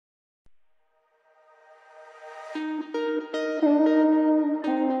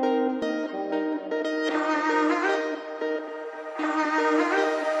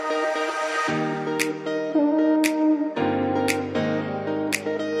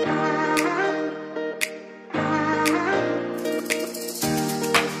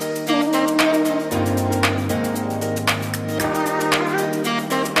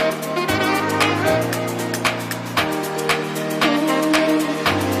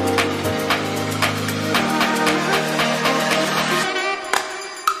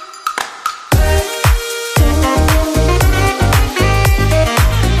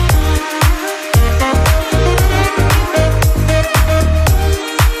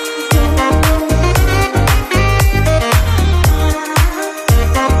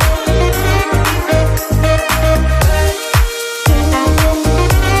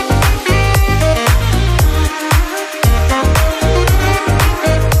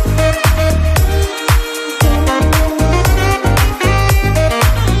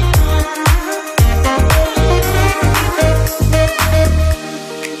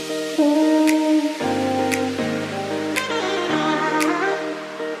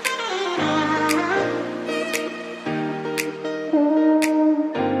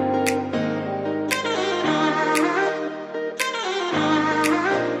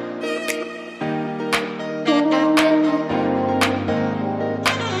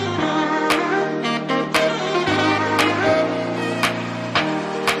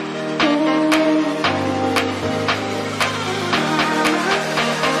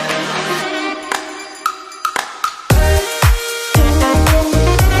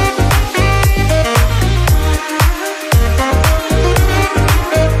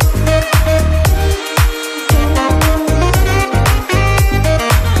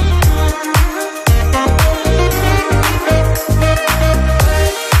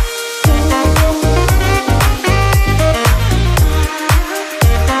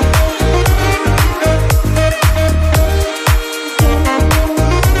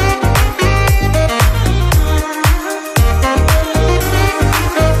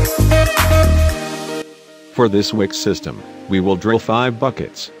For this wick system, we will drill 5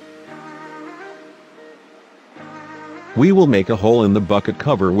 buckets. We will make a hole in the bucket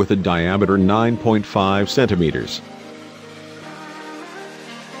cover with a diameter 9.5 centimeters.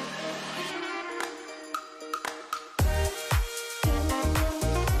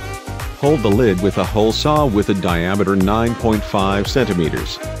 Hold the lid with a hole saw with a diameter 9.5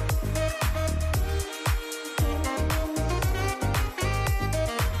 centimeters.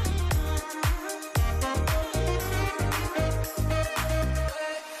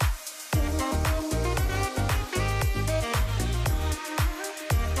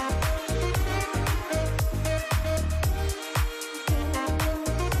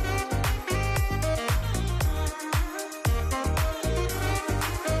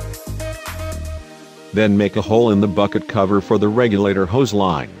 Then make a hole in the bucket cover for the regulator hose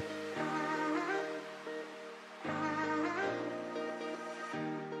line.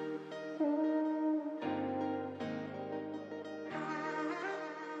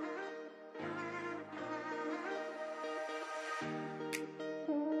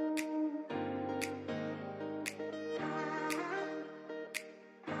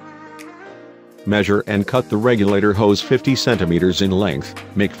 Measure and cut the regulator hose 50 centimeters in length,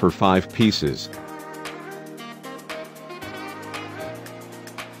 make for 5 pieces.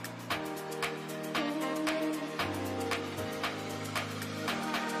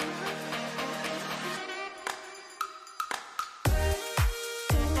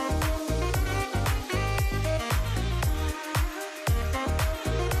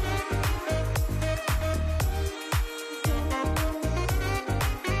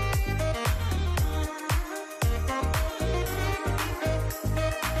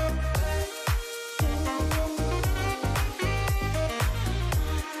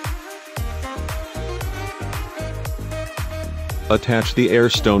 Attach the air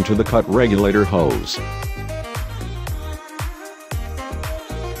stone to the cut regulator hose.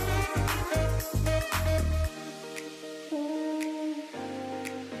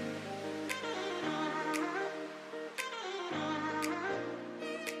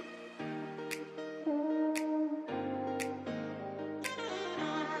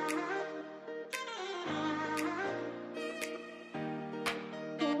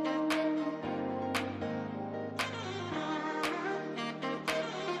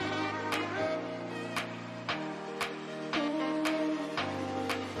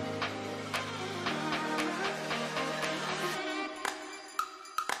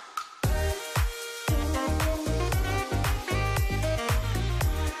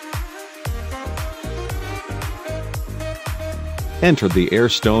 Enter the air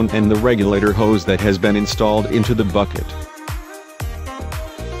stone and the regulator hose that has been installed into the bucket.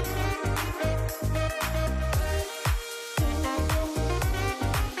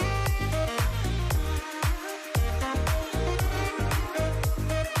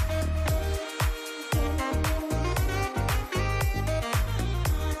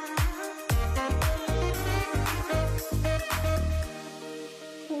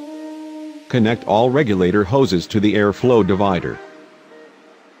 Connect all regulator hoses to the airflow divider.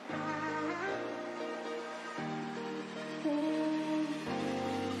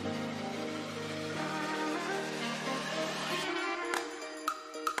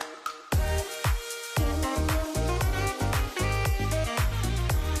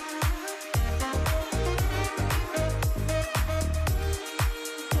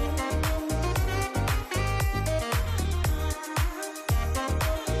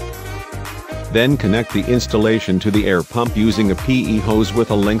 Then connect the installation to the air pump using a PE hose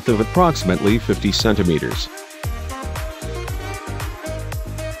with a length of approximately 50 centimeters.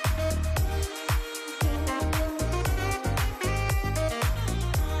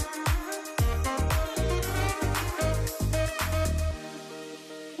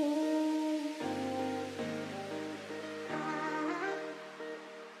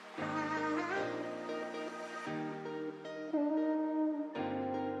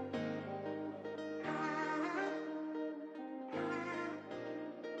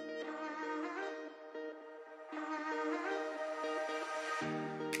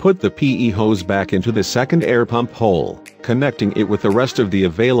 Put the PE hose back into the second air pump hole, connecting it with the rest of the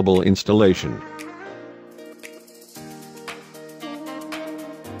available installation.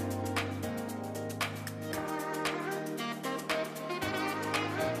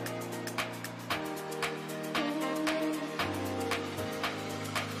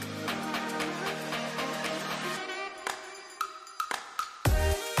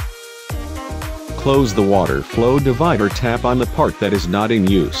 Close the water flow divider tap on the part that is not in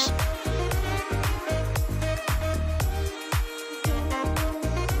use.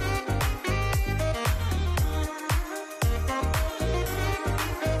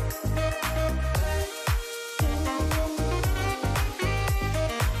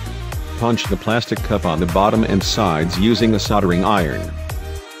 punch the plastic cup on the bottom and sides using a soldering iron.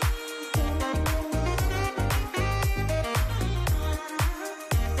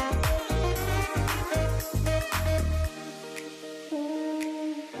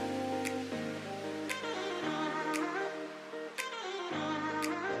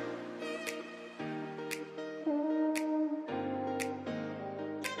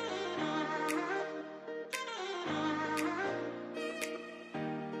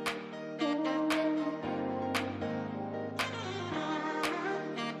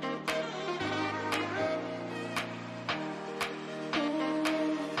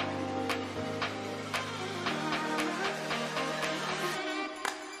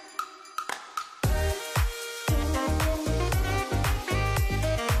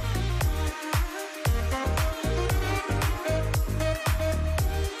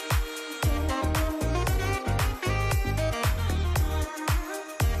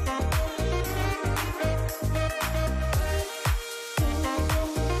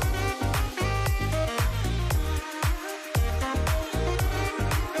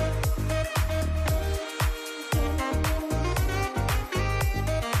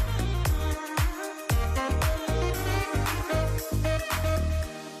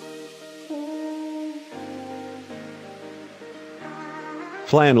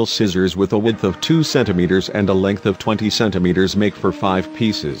 Flannel scissors with a width of 2 cm and a length of 20 cm make for 5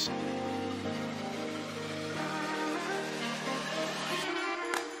 pieces.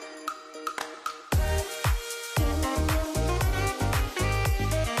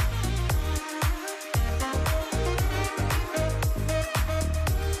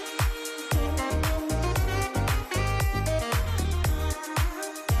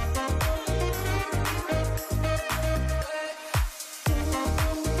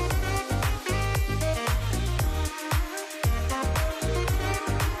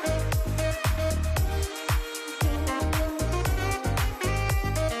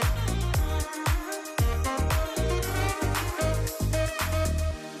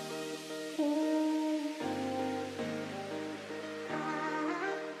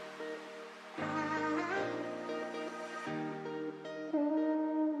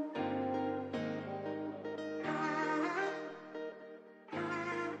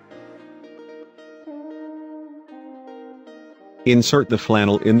 Insert the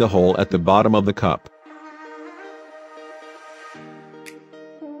flannel in the hole at the bottom of the cup.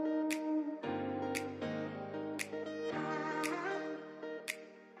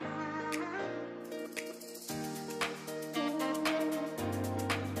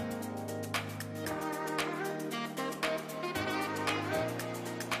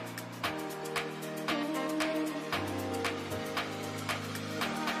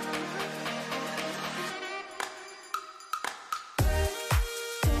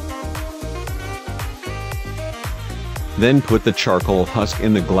 Then put the charcoal husk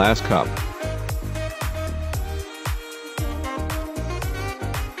in the glass cup.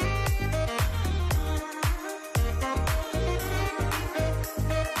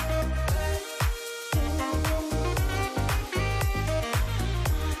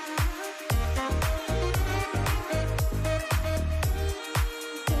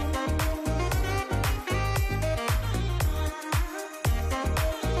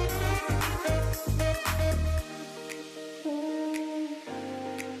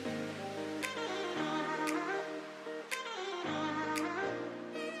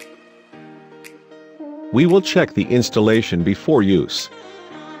 We will check the installation before use.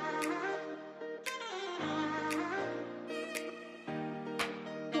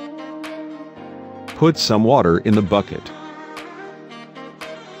 Put some water in the bucket.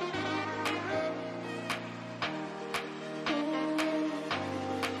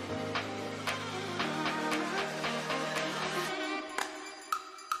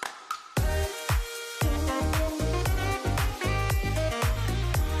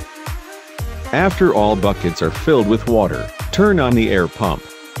 After all buckets are filled with water, turn on the air pump.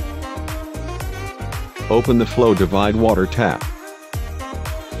 Open the flow divide water tap.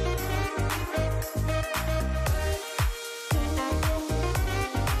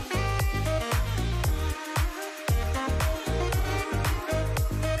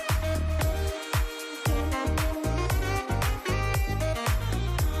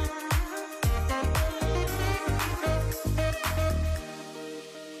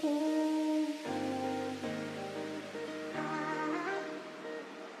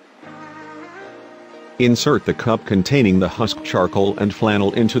 Insert the cup containing the husk charcoal and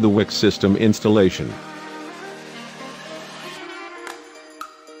flannel into the wick system installation.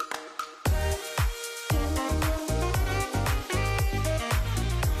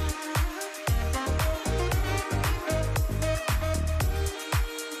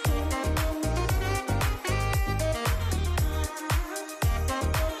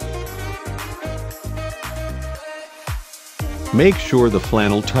 Make sure the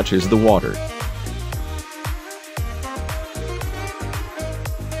flannel touches the water.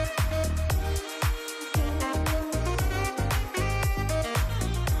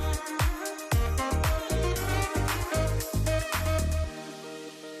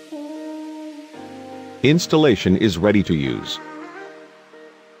 Installation is ready to use.